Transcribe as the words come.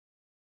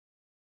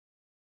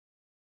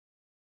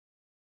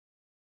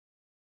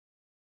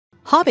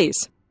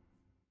Hobbies.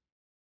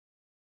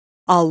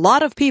 A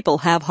lot of people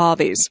have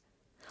hobbies.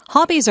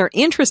 Hobbies are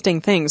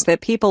interesting things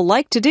that people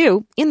like to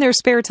do in their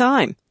spare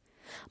time.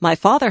 My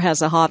father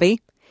has a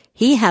hobby.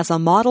 He has a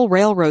model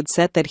railroad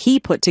set that he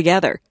put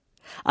together.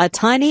 A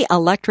tiny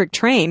electric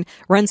train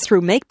runs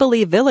through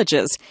make-believe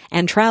villages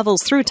and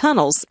travels through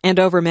tunnels and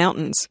over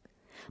mountains.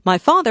 My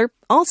father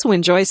also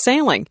enjoys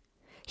sailing.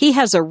 He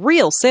has a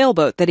real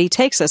sailboat that he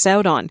takes us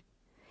out on.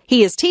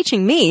 He is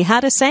teaching me how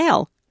to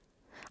sail.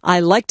 I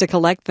like to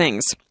collect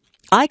things.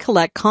 I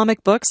collect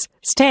comic books,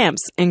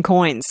 stamps, and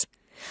coins.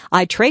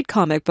 I trade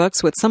comic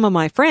books with some of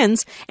my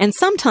friends, and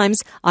sometimes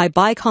I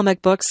buy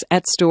comic books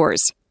at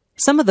stores.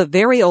 Some of the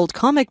very old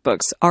comic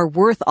books are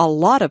worth a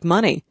lot of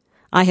money.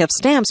 I have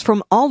stamps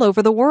from all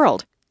over the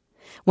world.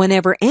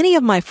 Whenever any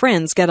of my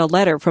friends get a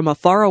letter from a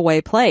faraway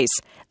place,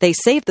 they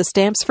save the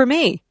stamps for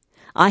me.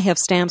 I have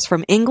stamps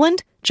from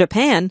England,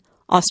 Japan,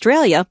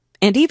 Australia,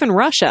 and even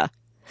Russia.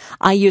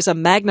 I use a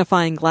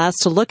magnifying glass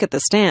to look at the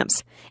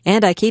stamps,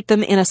 and I keep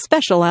them in a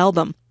special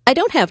album. I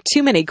don't have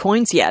too many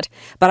coins yet,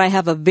 but I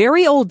have a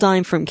very old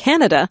dime from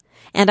Canada,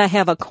 and I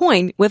have a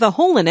coin with a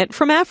hole in it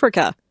from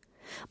Africa.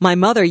 My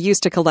mother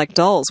used to collect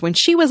dolls when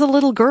she was a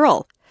little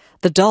girl.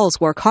 The dolls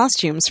wore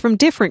costumes from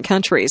different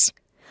countries.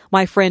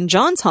 My friend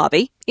John's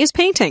hobby is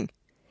painting.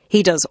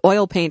 He does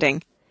oil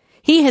painting.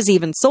 He has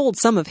even sold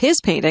some of his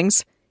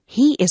paintings.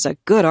 He is a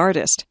good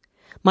artist.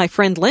 My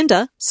friend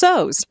Linda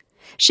sews.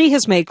 She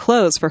has made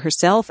clothes for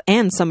herself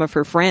and some of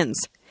her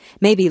friends.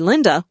 Maybe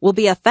Linda will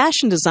be a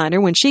fashion designer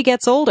when she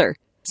gets older.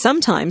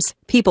 Sometimes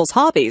people's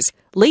hobbies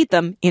lead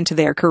them into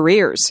their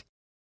careers.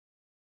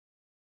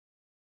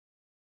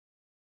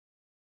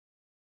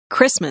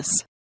 Christmas.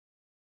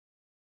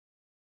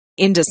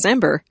 In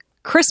December,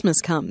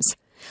 Christmas comes.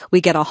 We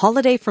get a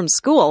holiday from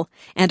school,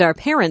 and our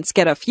parents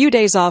get a few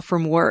days off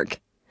from work.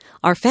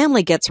 Our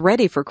family gets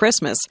ready for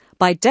Christmas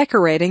by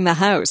decorating the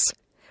house.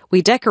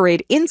 We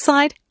decorate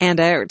inside and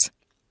out.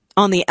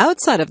 On the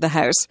outside of the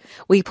house,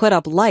 we put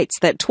up lights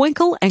that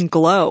twinkle and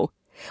glow.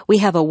 We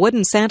have a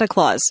wooden Santa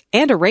Claus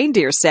and a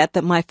reindeer set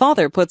that my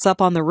father puts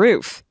up on the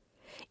roof.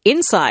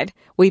 Inside,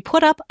 we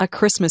put up a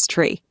Christmas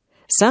tree.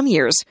 Some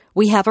years,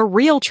 we have a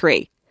real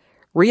tree.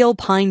 Real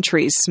pine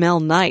trees smell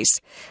nice,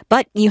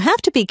 but you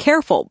have to be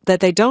careful that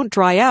they don't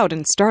dry out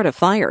and start a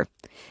fire.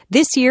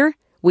 This year,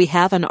 we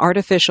have an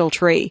artificial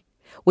tree.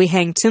 We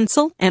hang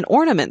tinsel and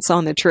ornaments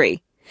on the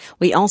tree.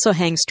 We also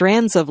hang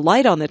strands of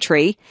light on the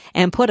tree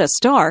and put a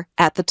star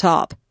at the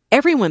top.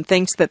 Everyone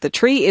thinks that the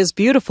tree is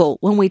beautiful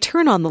when we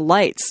turn on the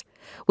lights.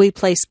 We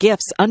place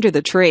gifts under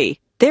the tree.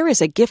 There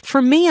is a gift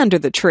for me under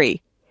the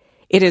tree.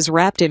 It is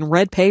wrapped in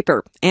red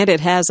paper, and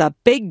it has a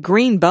big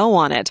green bow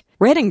on it.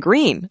 Red and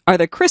green are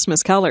the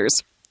Christmas colors.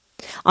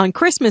 On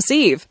Christmas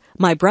Eve,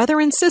 my brother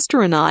and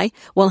sister and I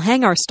will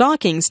hang our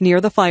stockings near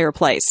the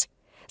fireplace.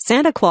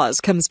 Santa Claus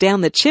comes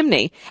down the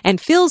chimney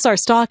and fills our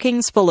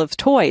stockings full of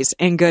toys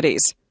and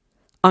goodies.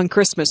 On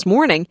Christmas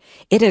morning,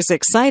 it is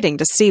exciting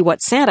to see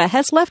what Santa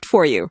has left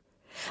for you.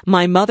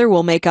 My mother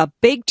will make a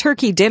big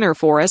turkey dinner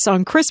for us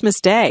on Christmas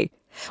Day.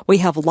 We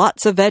have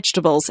lots of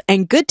vegetables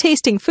and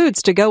good-tasting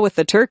foods to go with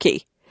the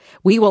turkey.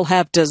 We will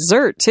have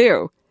dessert,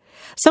 too.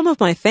 Some of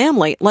my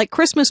family like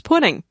Christmas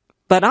pudding,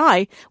 but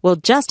I will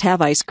just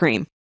have ice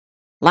cream.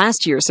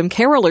 Last year, some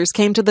carolers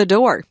came to the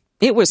door.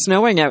 It was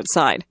snowing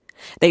outside.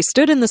 They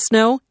stood in the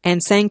snow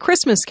and sang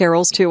Christmas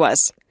carols to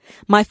us.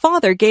 My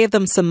father gave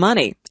them some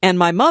money, and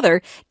my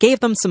mother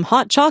gave them some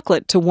hot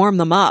chocolate to warm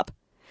them up.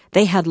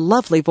 They had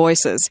lovely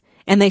voices,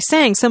 and they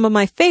sang some of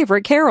my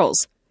favorite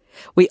carols.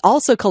 We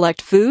also collect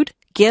food,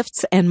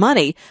 gifts, and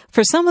money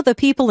for some of the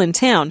people in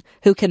town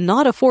who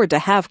cannot afford to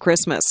have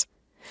Christmas.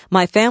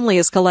 My family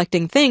is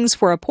collecting things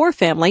for a poor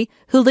family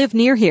who live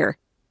near here.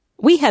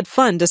 We had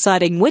fun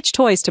deciding which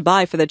toys to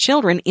buy for the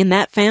children in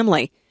that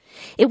family.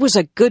 It was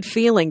a good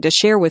feeling to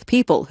share with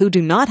people who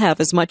do not have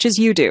as much as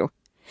you do.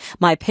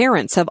 My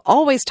parents have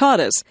always taught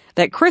us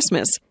that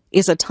Christmas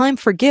is a time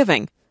for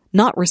giving,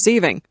 not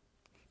receiving.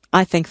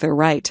 I think they're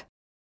right.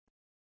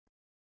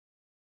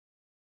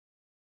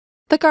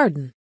 The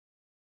garden.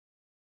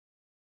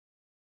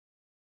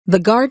 The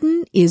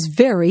garden is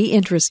very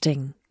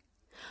interesting.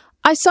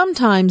 I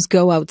sometimes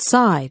go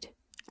outside,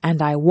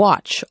 and I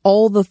watch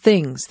all the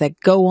things that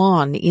go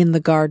on in the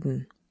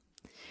garden.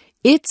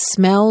 It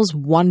smells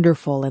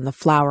wonderful in the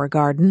flower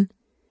garden.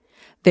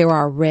 There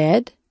are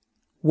red,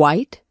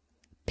 white,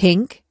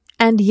 pink,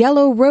 and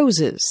yellow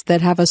roses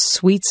that have a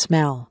sweet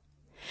smell.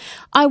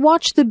 I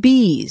watch the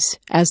bees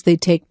as they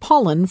take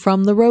pollen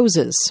from the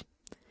roses.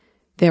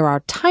 There are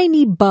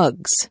tiny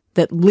bugs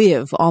that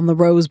live on the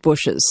rose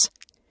bushes.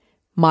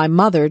 My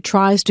mother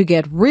tries to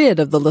get rid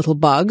of the little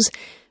bugs,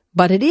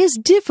 but it is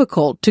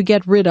difficult to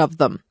get rid of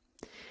them.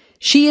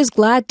 She is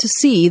glad to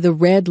see the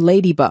red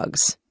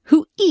ladybugs,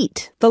 who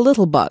eat the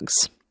little bugs.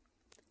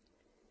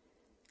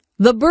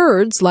 The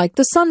birds like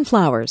the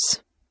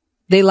sunflowers.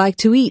 They like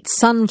to eat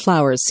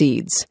sunflower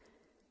seeds.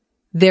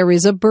 There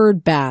is a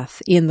bird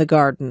bath in the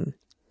garden.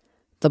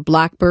 The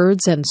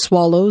blackbirds and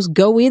swallows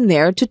go in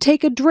there to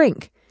take a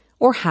drink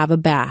or have a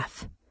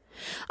bath.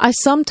 I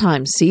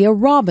sometimes see a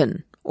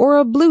robin or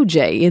a blue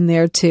jay in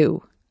there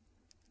too.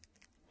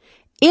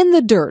 In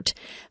the dirt,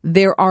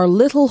 there are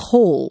little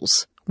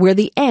holes where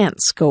the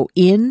ants go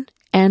in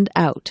and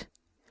out.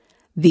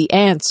 The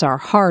ants are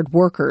hard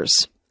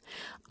workers.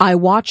 I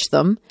watch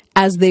them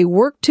as they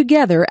work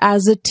together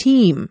as a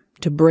team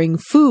to bring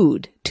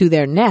food to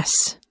their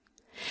nests.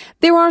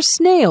 There are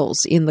snails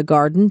in the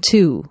garden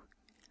too.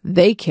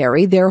 They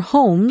carry their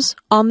homes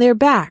on their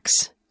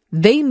backs.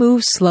 They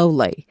move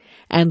slowly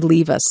and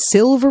leave a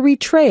silvery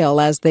trail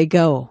as they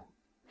go.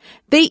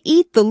 They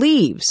eat the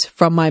leaves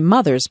from my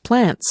mother's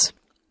plants.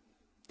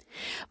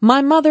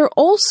 My mother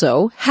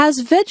also has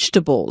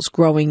vegetables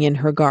growing in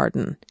her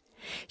garden.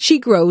 She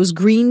grows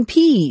green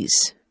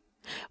peas.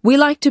 We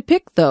like to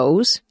pick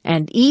those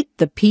and eat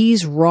the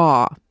peas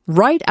raw,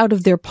 right out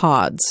of their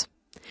pods.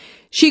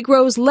 She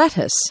grows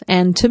lettuce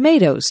and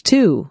tomatoes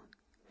too.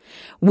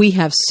 We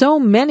have so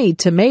many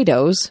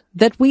tomatoes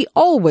that we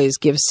always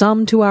give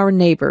some to our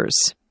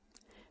neighbors.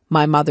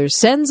 My mother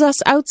sends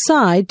us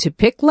outside to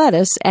pick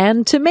lettuce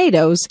and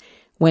tomatoes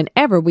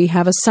whenever we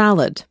have a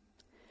salad.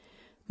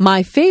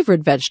 My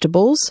favorite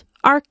vegetables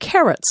are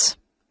carrots.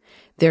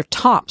 Their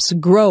tops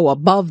grow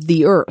above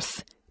the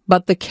earth,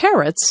 but the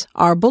carrots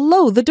are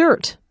below the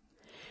dirt.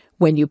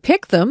 When you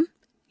pick them,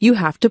 you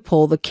have to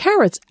pull the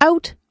carrots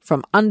out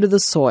from under the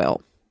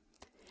soil.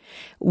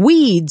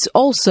 Weeds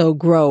also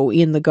grow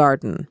in the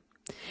garden.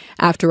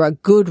 After a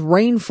good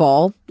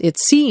rainfall, it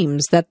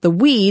seems that the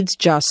weeds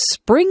just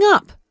spring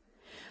up.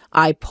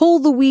 I pull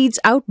the weeds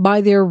out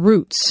by their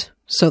roots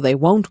so they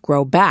won't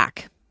grow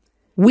back.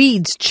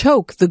 Weeds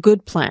choke the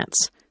good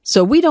plants,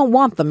 so we don't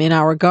want them in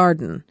our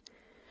garden.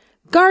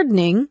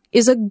 Gardening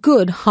is a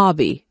good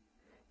hobby.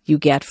 You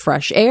get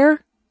fresh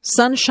air,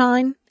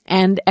 sunshine,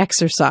 and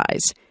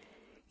exercise.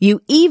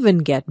 You even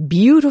get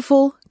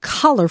beautiful,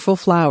 colorful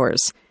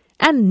flowers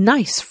and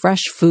nice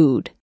fresh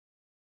food.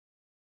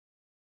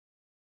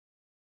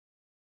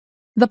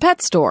 The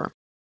pet store.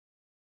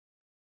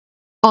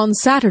 On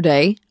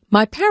Saturday,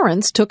 my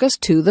parents took us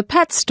to the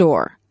pet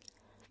store.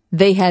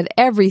 They had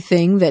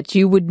everything that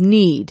you would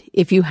need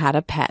if you had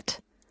a pet.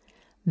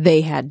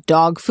 They had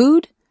dog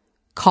food,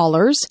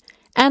 collars,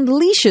 and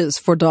leashes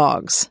for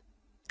dogs.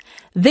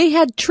 They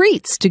had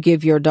treats to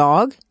give your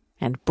dog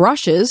and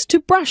brushes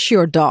to brush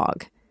your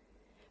dog.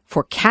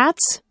 For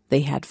cats,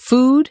 they had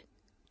food,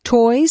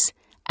 toys,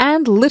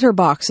 and litter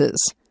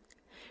boxes.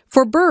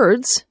 For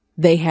birds,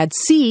 they had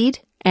seed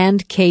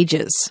and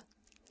cages.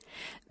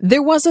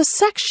 There was a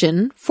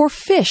section for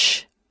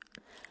fish.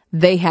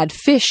 They had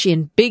fish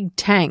in big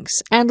tanks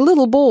and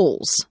little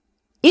bowls.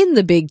 In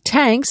the big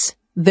tanks,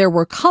 there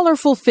were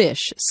colorful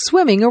fish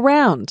swimming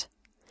around.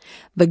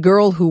 The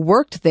girl who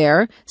worked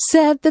there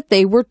said that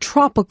they were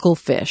tropical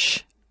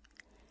fish.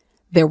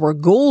 There were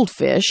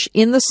goldfish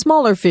in the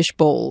smaller fish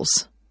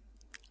bowls.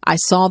 I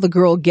saw the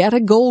girl get a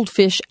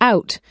goldfish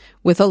out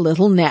with a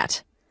little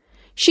net.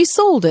 She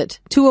sold it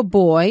to a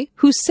boy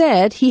who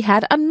said he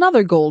had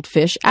another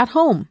goldfish at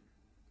home.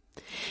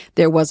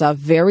 There was a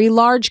very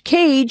large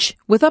cage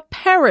with a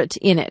parrot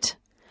in it.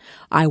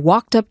 I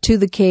walked up to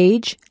the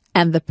cage,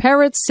 and the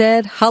parrot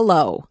said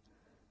hello.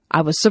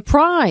 I was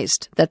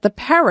surprised that the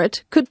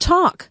parrot could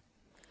talk.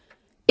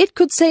 It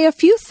could say a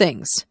few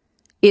things.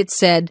 It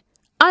said,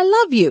 "I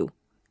love you,"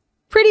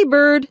 "Pretty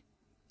bird,"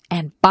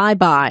 and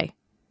 "Bye-bye."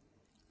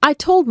 I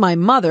told my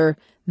mother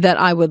that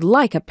I would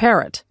like a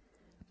parrot,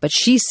 but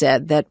she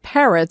said that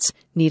parrots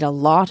need a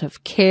lot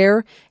of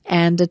care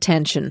and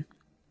attention.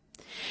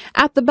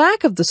 At the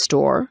back of the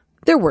store,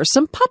 there were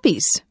some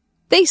puppies.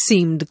 They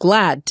seemed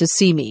glad to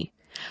see me.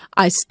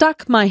 I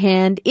stuck my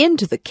hand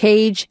into the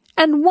cage,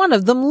 and one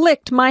of them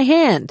licked my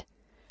hand.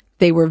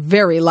 They were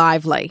very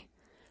lively.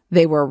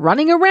 They were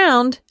running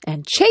around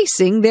and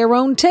chasing their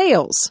own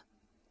tails.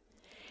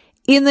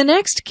 In the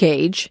next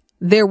cage,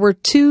 there were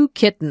 2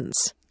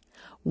 kittens.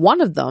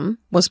 One of them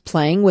was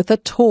playing with a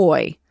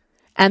toy,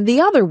 and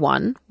the other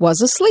one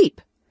was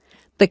asleep.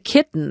 The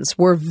kittens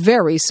were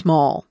very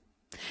small.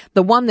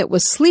 The one that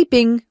was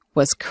sleeping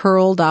was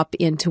curled up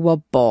into a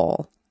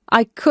ball.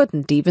 I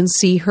couldn't even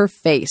see her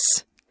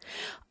face.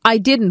 I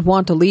didn't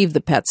want to leave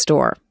the pet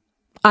store.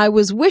 I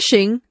was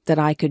wishing that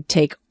I could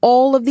take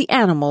all of the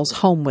animals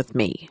home with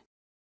me.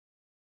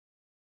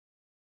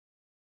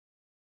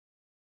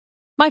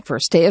 My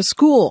first day of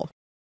school.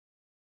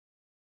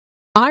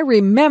 I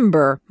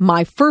remember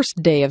my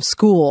first day of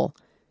school.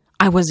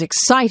 I was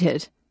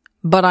excited,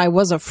 but I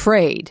was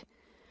afraid.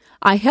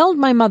 I held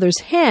my mother's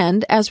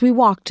hand as we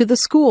walked to the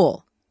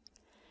school.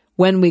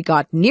 When we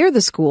got near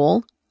the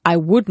school, I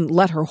wouldn't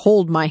let her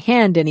hold my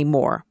hand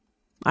anymore.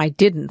 I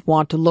didn't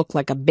want to look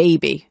like a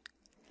baby.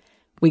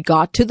 We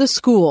got to the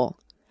school.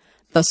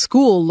 The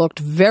school looked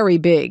very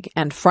big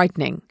and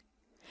frightening.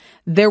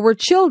 There were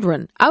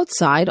children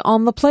outside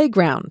on the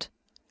playground.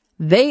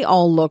 They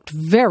all looked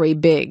very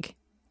big.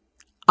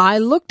 I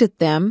looked at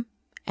them,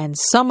 and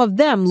some of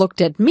them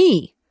looked at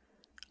me.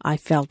 I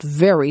felt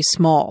very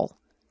small.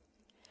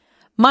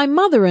 My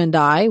mother and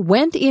I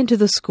went into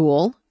the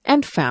school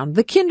and found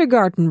the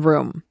kindergarten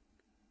room.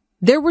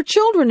 There were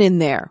children in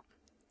there.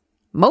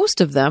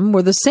 Most of them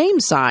were the same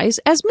size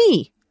as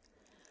me.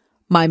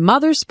 My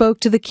mother spoke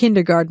to the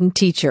kindergarten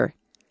teacher.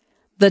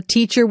 The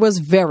teacher was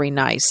very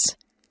nice.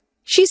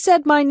 She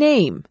said my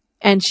name,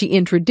 and she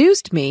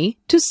introduced me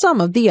to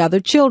some of the other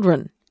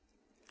children.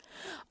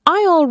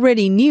 I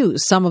already knew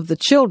some of the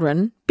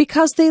children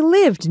because they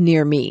lived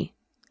near me.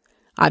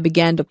 I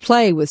began to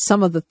play with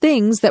some of the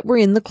things that were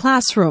in the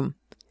classroom.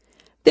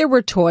 There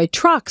were toy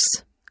trucks,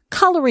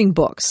 coloring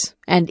books,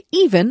 and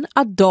even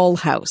a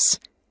dollhouse.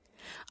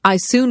 I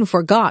soon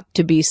forgot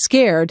to be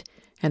scared,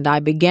 and I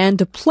began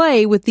to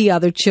play with the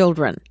other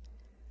children.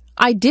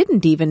 I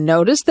didn't even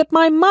notice that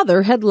my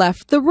mother had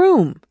left the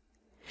room.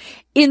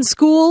 In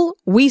school,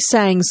 we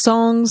sang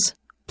songs,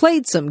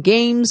 played some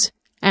games,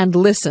 and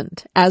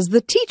listened as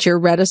the teacher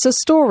read us a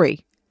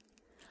story.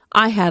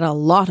 I had a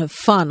lot of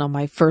fun on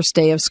my first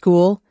day of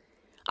school.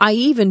 I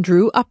even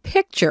drew a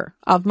picture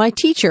of my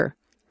teacher.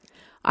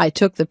 I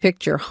took the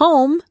picture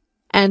home,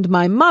 and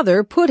my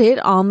mother put it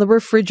on the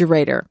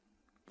refrigerator.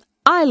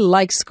 I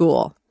like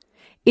school.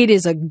 It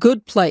is a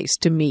good place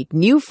to meet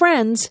new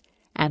friends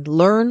and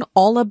learn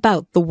all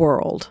about the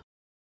world.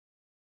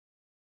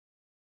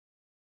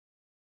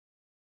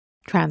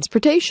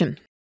 Transportation.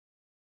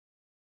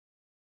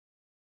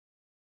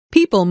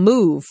 People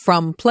move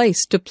from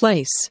place to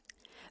place.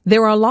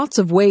 There are lots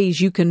of ways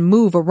you can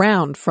move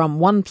around from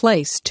one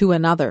place to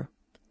another.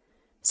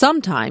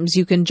 Sometimes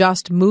you can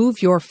just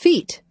move your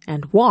feet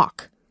and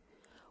walk.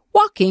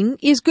 Walking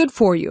is good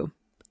for you.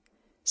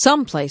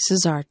 Some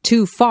places are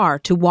too far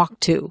to walk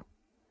to.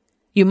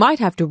 You might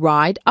have to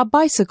ride a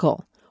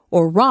bicycle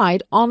or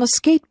ride on a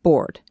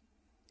skateboard.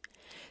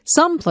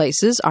 Some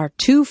places are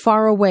too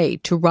far away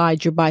to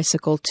ride your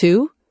bicycle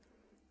to.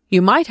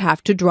 You might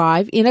have to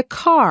drive in a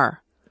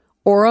car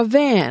or a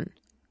van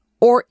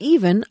or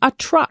even a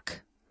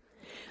truck.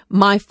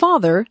 My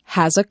father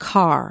has a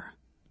car.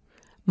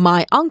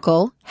 My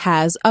uncle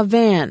has a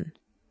van.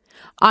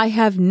 I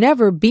have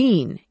never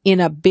been in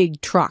a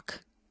big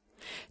truck.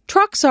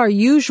 Trucks are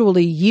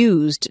usually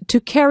used to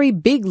carry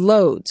big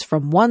loads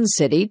from one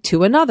city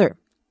to another.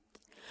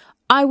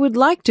 I would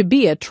like to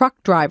be a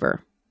truck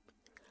driver.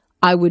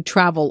 I would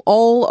travel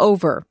all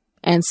over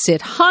and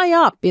sit high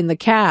up in the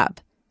cab.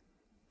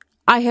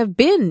 I have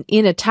been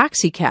in a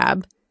taxi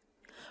cab.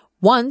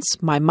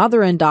 Once, my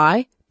mother and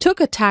I took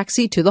a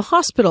taxi to the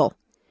hospital.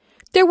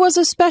 There was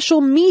a special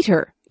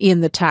meter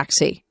in the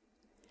taxi.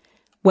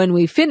 When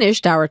we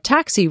finished our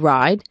taxi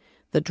ride,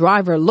 the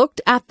driver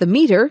looked at the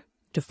meter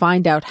to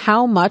find out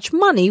how much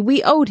money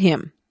we owed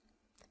him.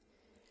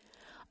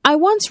 I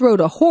once rode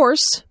a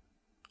horse.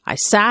 I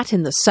sat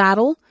in the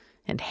saddle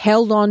and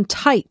held on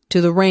tight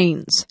to the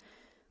reins.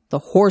 The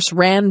horse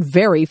ran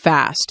very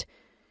fast.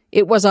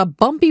 It was a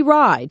bumpy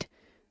ride,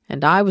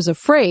 and I was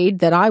afraid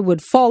that I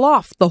would fall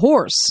off the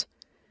horse.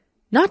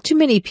 Not too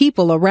many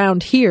people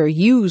around here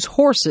use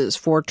horses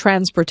for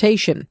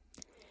transportation.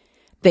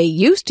 They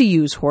used to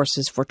use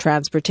horses for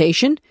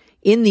transportation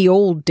in the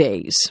old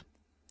days.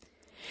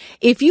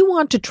 If you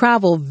want to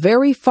travel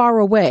very far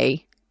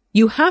away,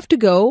 you have to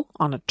go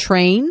on a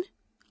train,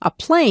 a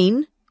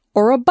plane,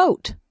 or a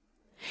boat.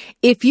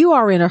 If you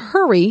are in a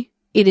hurry,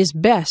 it is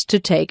best to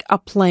take a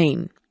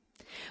plane.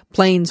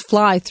 Planes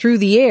fly through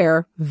the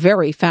air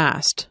very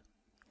fast.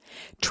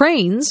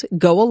 Trains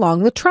go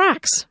along the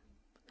tracks.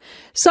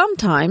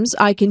 Sometimes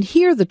I can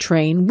hear the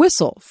train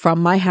whistle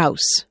from my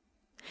house.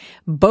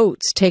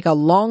 Boats take a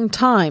long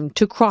time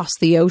to cross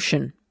the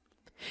ocean.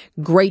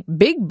 Great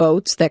big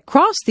boats that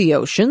cross the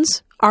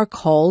oceans are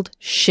called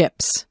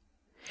ships.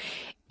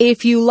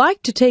 If you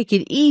like to take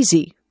it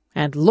easy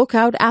and look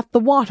out at the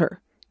water,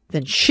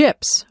 then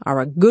ships are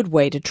a good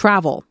way to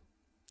travel.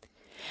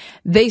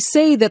 They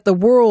say that the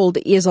world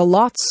is a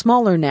lot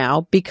smaller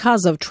now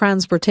because of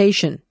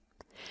transportation.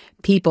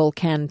 People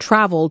can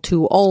travel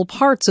to all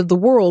parts of the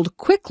world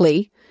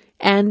quickly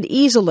and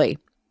easily.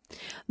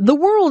 The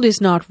world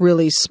is not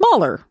really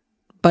smaller,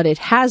 but it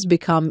has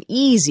become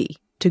easy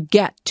to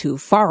get to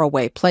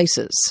faraway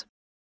places.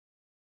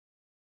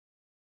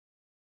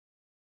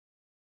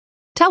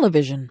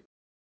 Television.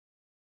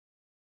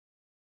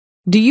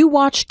 Do you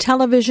watch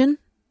television?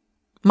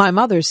 My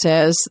mother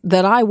says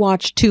that I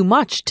watch too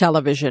much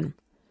television.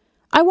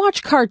 I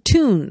watch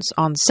cartoons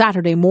on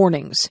Saturday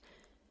mornings.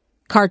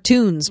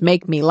 Cartoons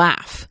make me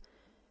laugh.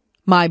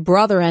 My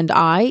brother and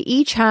I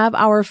each have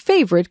our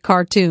favorite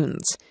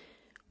cartoons.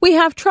 We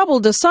have trouble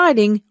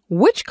deciding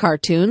which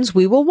cartoons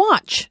we will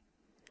watch.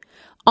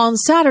 On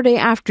Saturday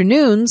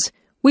afternoons,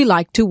 we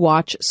like to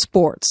watch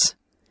sports.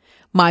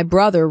 My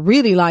brother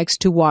really likes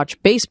to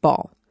watch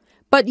baseball,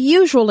 but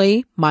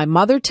usually my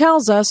mother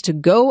tells us to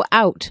go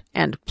out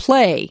and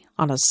play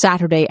on a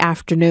Saturday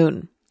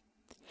afternoon.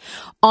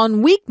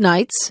 On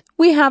weeknights,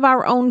 we have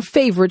our own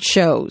favorite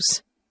shows.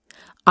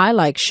 I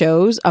like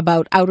shows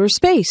about outer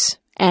space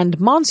and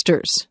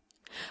monsters.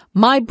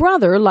 My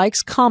brother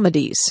likes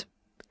comedies.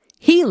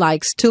 He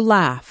likes to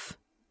laugh.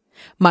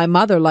 My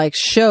mother likes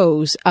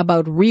shows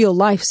about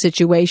real-life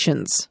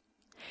situations.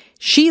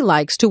 She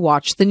likes to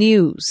watch the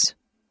news.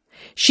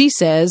 She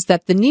says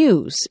that the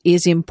news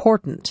is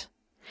important.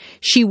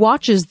 She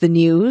watches the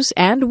news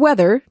and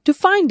weather to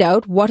find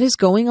out what is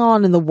going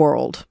on in the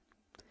world.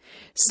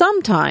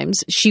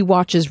 Sometimes she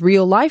watches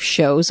real-life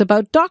shows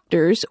about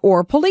doctors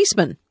or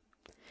policemen.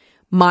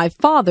 My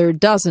father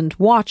doesn't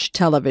watch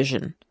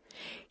television.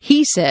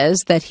 He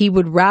says that he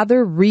would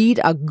rather read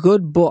a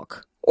good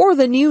book or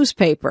the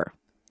newspaper.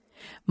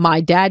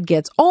 My dad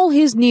gets all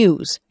his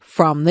news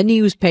from the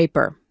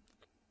newspaper.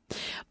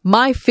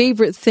 My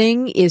favorite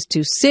thing is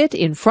to sit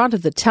in front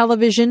of the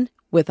television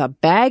with a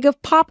bag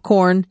of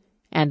popcorn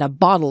and a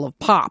bottle of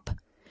pop.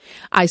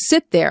 I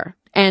sit there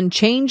and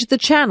change the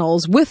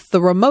channels with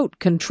the remote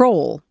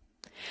control.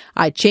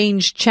 I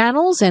change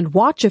channels and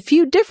watch a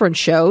few different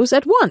shows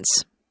at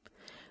once.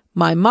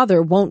 My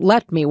mother won't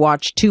let me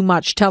watch too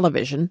much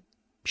television.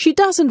 She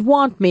doesn't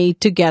want me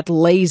to get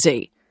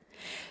lazy.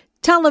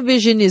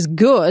 Television is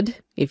good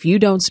if you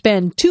don't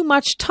spend too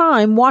much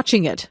time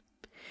watching it.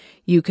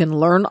 You can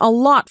learn a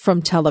lot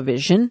from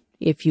television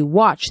if you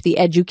watch the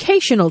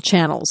educational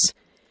channels.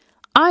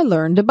 I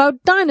learned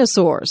about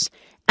dinosaurs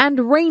and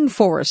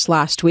rainforests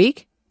last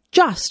week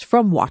just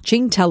from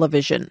watching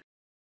television.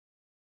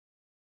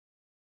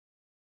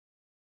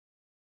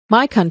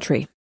 My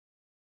country.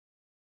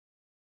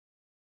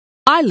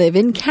 I live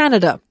in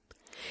Canada.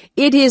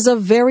 It is a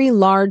very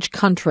large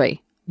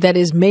country that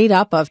is made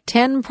up of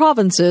 10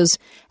 provinces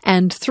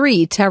and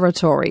 3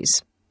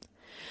 territories.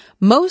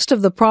 Most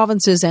of the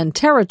provinces and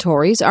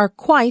territories are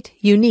quite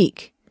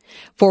unique.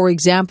 For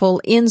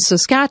example, in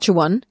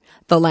Saskatchewan,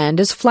 the land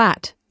is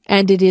flat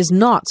and it is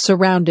not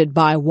surrounded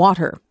by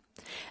water.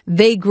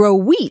 They grow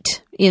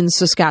wheat in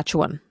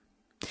Saskatchewan.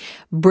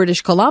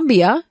 British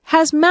Columbia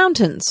has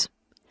mountains.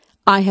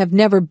 I have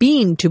never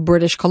been to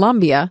British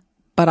Columbia,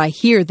 but I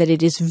hear that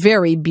it is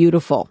very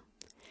beautiful.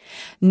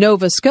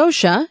 Nova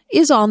Scotia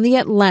is on the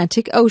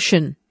Atlantic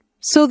Ocean,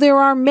 so there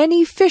are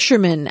many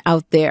fishermen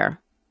out there.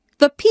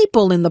 The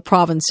people in the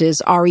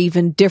provinces are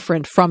even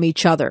different from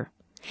each other.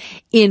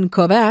 In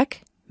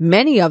Quebec,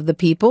 many of the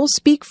people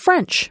speak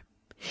French.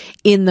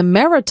 In the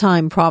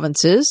maritime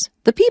provinces,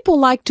 the people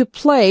like to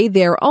play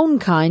their own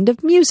kind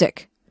of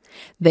music.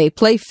 They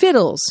play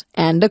fiddles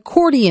and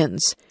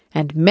accordions,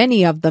 and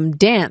many of them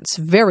dance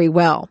very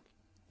well.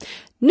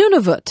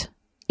 Nunavut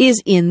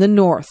is in the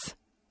north,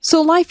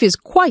 so life is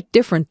quite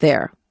different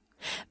there.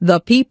 The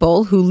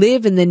people who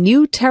live in the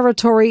new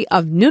territory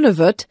of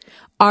Nunavut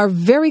are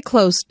very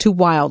close to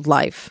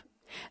wildlife.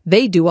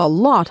 They do a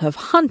lot of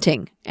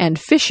hunting and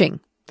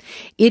fishing.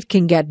 It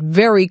can get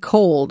very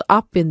cold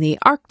up in the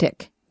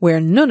Arctic, where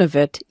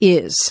Nunavut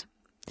is.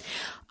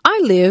 I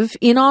live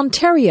in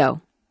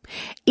Ontario.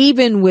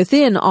 Even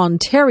within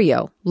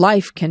Ontario,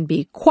 life can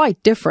be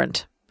quite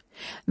different.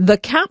 The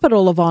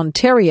capital of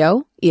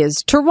Ontario is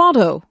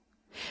Toronto.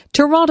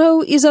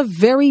 Toronto is a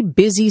very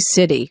busy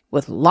city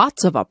with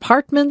lots of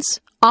apartments,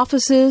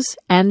 offices,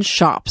 and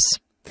shops.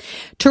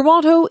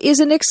 Toronto is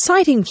an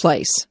exciting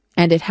place,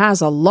 and it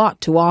has a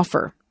lot to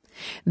offer.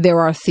 There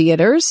are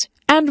theaters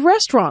and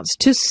restaurants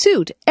to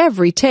suit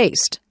every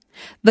taste.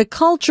 The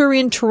culture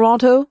in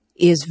Toronto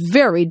is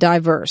very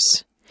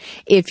diverse.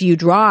 If you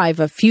drive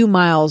a few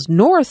miles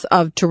north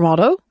of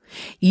Toronto,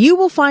 you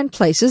will find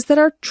places that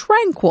are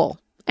tranquil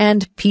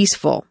and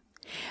peaceful.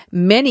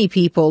 Many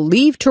people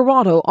leave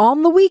Toronto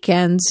on the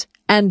weekends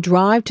and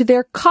drive to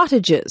their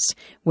cottages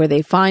where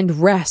they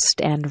find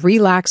rest and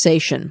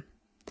relaxation.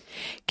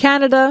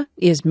 Canada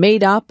is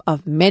made up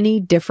of many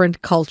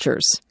different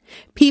cultures.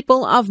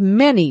 People of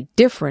many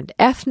different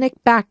ethnic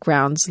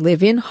backgrounds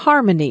live in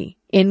harmony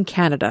in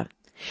Canada.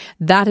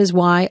 That is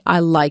why I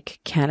like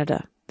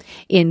Canada.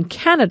 In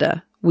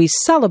Canada, we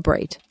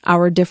celebrate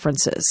our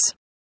differences.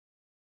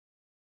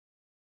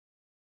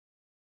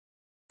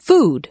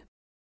 Food.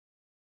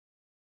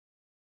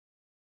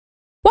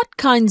 What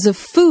kinds of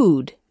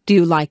food do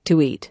you like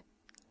to eat?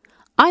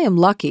 I am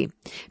lucky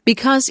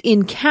because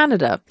in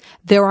Canada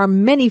there are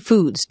many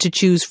foods to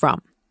choose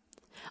from.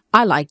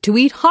 I like to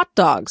eat hot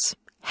dogs,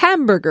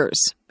 hamburgers,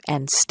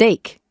 and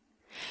steak.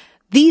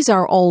 These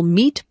are all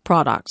meat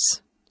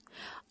products.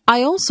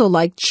 I also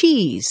like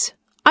cheese,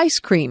 ice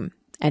cream,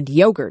 and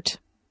yogurt.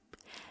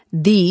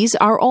 These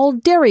are all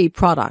dairy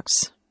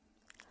products.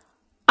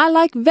 I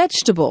like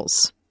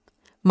vegetables.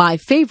 My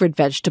favorite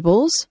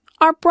vegetables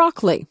are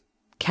broccoli,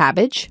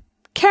 cabbage,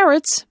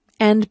 carrots,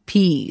 and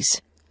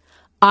peas.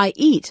 I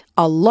eat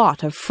a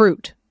lot of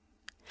fruit.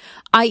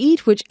 I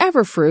eat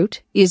whichever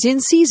fruit is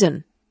in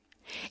season.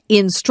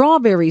 In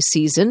strawberry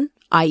season,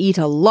 I eat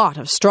a lot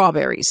of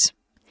strawberries.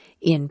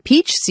 In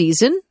peach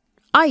season,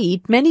 I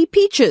eat many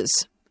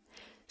peaches.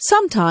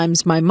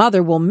 Sometimes my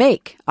mother will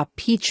make a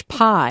peach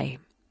pie.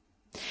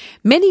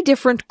 Many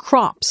different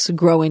crops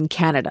grow in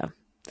Canada.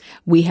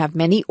 We have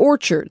many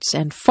orchards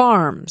and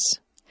farms.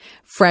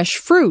 Fresh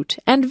fruit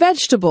and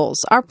vegetables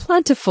are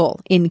plentiful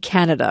in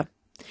Canada.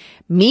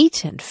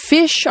 Meat and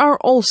fish are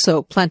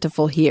also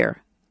plentiful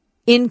here.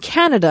 In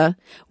Canada,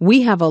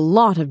 we have a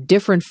lot of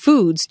different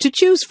foods to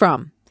choose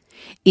from.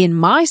 In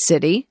my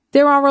city,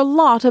 there are a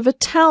lot of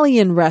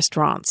Italian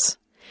restaurants.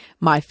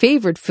 My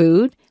favorite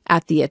food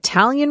at the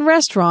Italian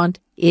restaurant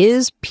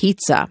is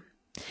pizza.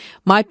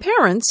 My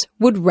parents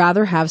would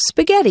rather have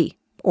spaghetti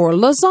or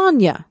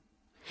lasagna.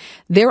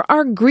 There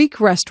are Greek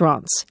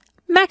restaurants,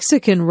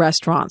 Mexican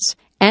restaurants,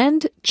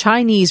 and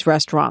Chinese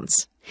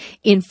restaurants.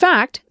 In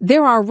fact,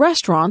 there are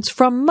restaurants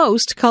from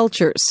most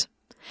cultures.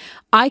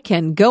 I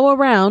can go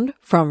around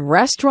from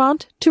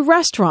restaurant to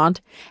restaurant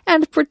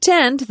and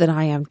pretend that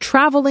I am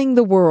traveling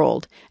the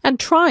world and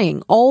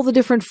trying all the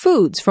different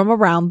foods from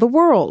around the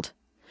world.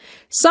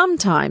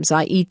 Sometimes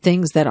I eat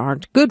things that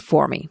aren't good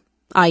for me.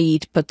 I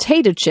eat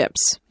potato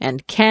chips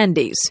and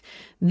candies.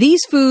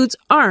 These foods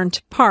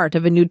aren't part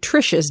of a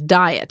nutritious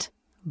diet,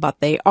 but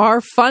they are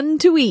fun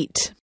to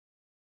eat.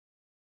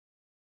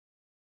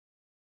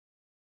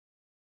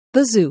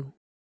 The zoo.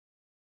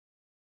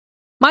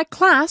 My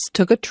class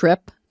took a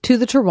trip to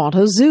the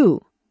Toronto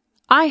Zoo.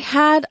 I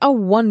had a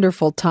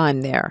wonderful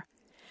time there.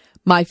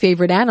 My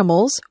favorite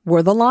animals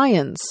were the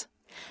lions.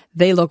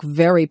 They look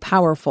very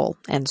powerful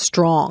and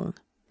strong.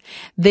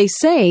 They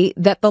say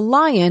that the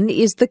lion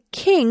is the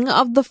king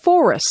of the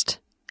forest,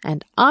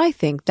 and I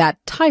think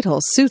that title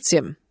suits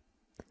him.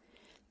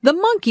 The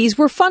monkeys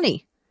were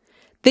funny.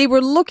 They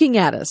were looking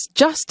at us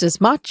just as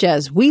much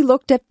as we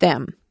looked at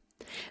them.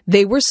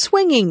 They were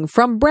swinging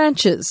from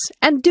branches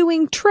and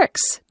doing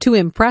tricks to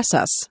impress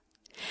us.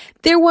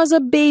 There was a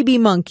baby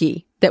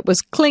monkey that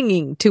was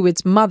clinging to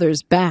its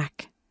mother's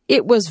back.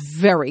 It was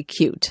very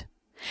cute.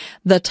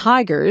 The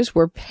tigers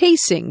were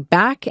pacing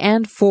back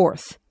and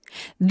forth.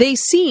 They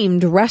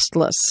seemed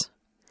restless.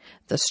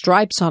 The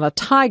stripes on a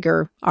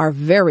tiger are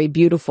very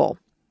beautiful.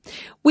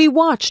 We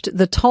watched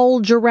the tall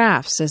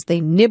giraffes as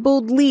they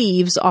nibbled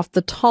leaves off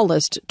the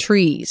tallest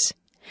trees.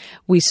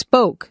 We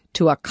spoke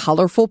to a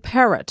colorful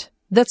parrot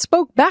that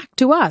spoke back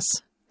to us.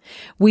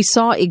 We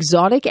saw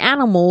exotic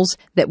animals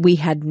that we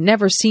had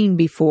never seen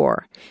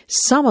before.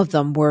 Some of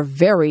them were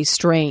very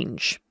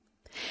strange.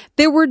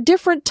 There were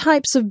different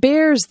types of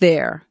bears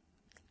there.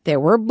 There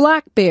were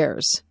black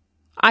bears.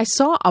 I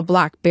saw a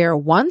black bear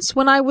once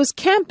when I was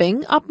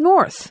camping up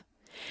north.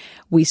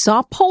 We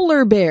saw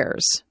polar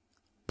bears.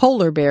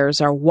 Polar bears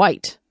are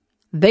white.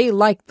 They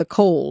like the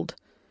cold.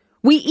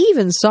 We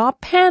even saw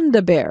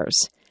panda bears.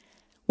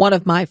 One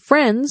of my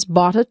friends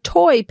bought a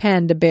toy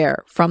panda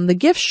bear from the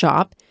gift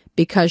shop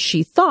because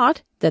she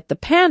thought that the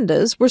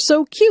pandas were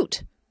so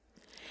cute.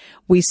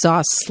 We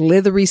saw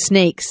slithery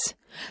snakes.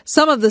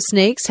 Some of the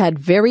snakes had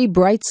very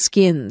bright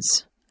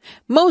skins.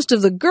 Most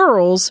of the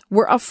girls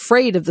were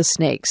afraid of the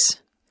snakes.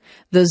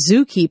 The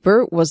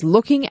zookeeper was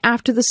looking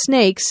after the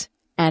snakes,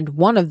 and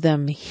one of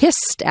them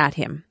hissed at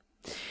him.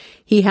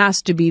 He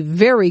has to be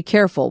very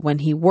careful when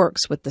he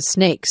works with the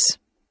snakes.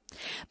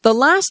 The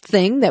last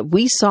thing that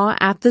we saw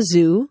at the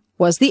zoo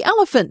was the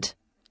elephant.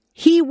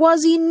 He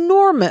was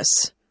enormous.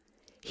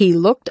 He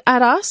looked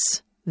at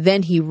us,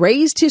 then he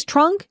raised his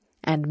trunk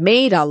and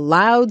made a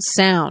loud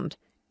sound.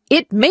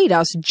 It made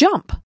us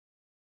jump.